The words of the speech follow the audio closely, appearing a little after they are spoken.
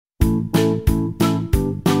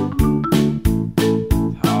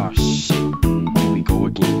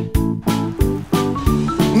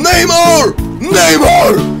Neymar!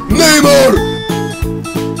 Neymar! Neymar!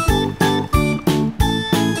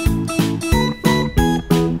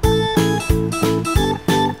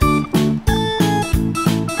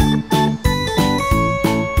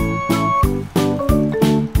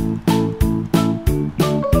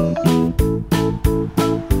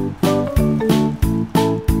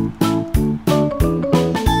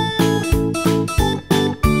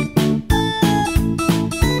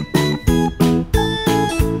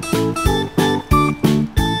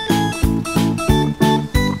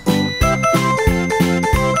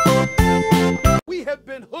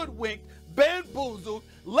 Hoodwinked, bamboozled,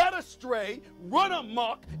 led astray, run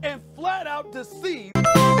amok, and flat out deceived.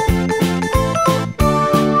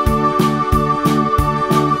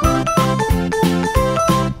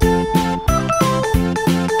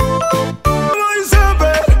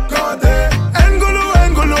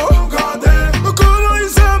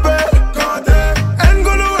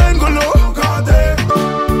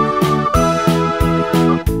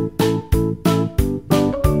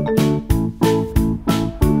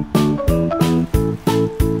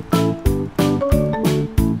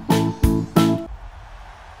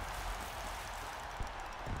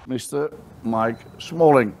 Mr. Mike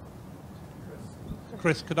Smalling.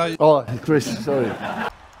 Chris, could I... Oh, Chris, sorry.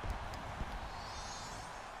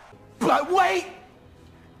 But wait!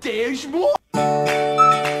 There's more!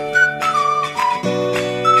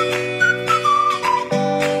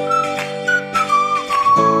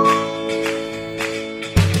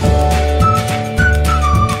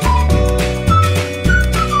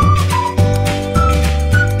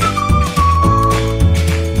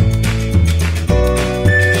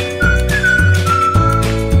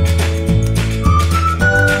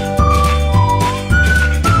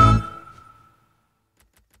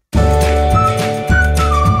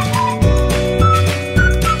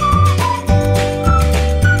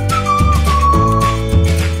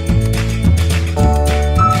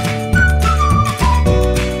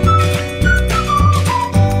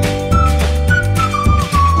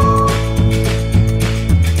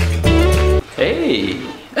 Hey,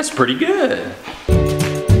 that's pretty good.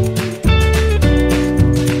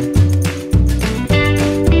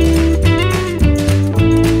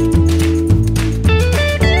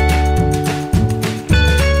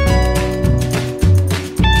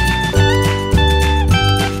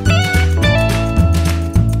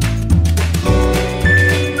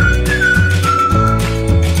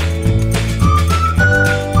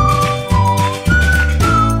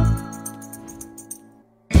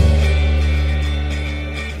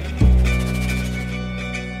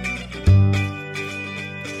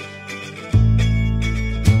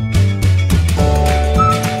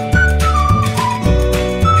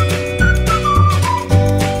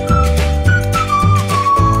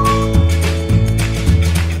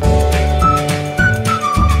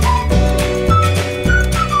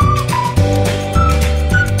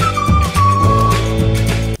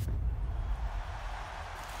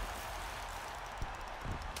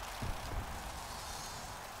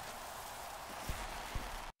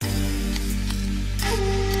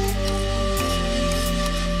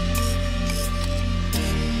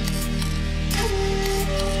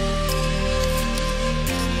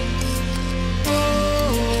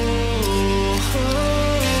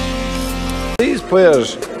 These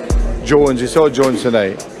players, Jones, you saw Jones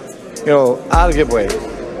tonight, you know, arguably,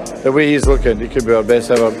 the way he's looking, he could be our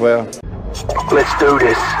best ever player. Let's do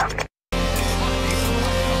this.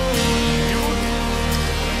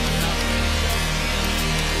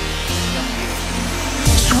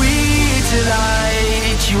 Sweet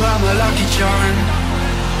delight, you are my lucky charm.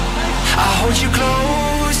 I hold you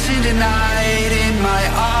close in the night in my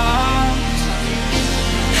arms.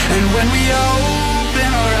 And when we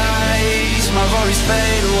open our eyes, my worries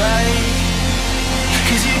fade away.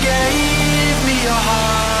 'Cause you gave me your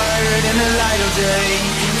heart in the light of day,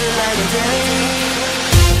 in the light of day.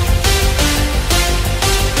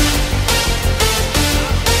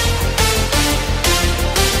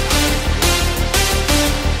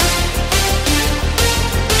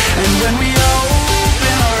 When we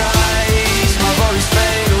open our eyes, my worries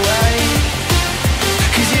fade away.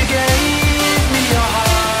 'Cause you gave me your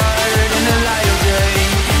heart in the light of day,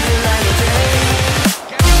 in the light of day.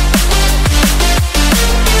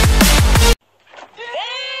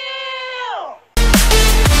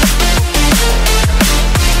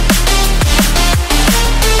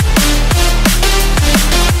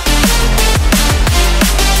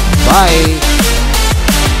 Bye.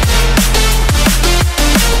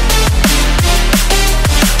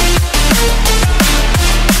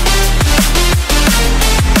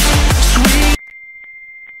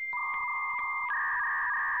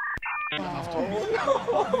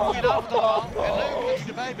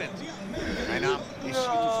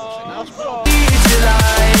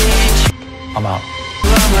 I'm out.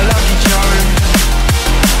 I'm a lucky charm.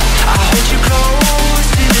 I hold you close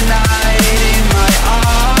in the night in my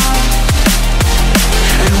arms.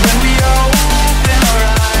 And when we open our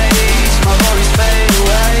eyes, my worries fade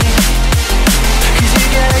away. 'Cause you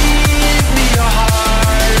gave me your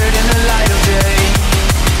heart in the light of day.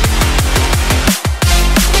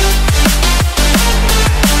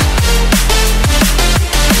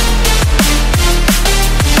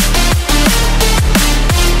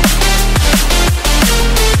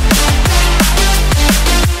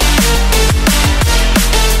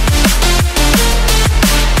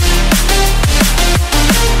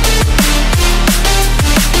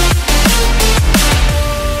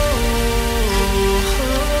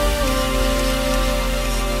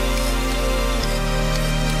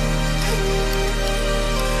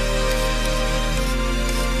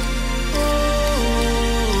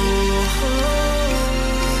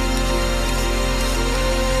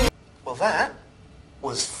 Well, that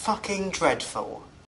was fucking dreadful.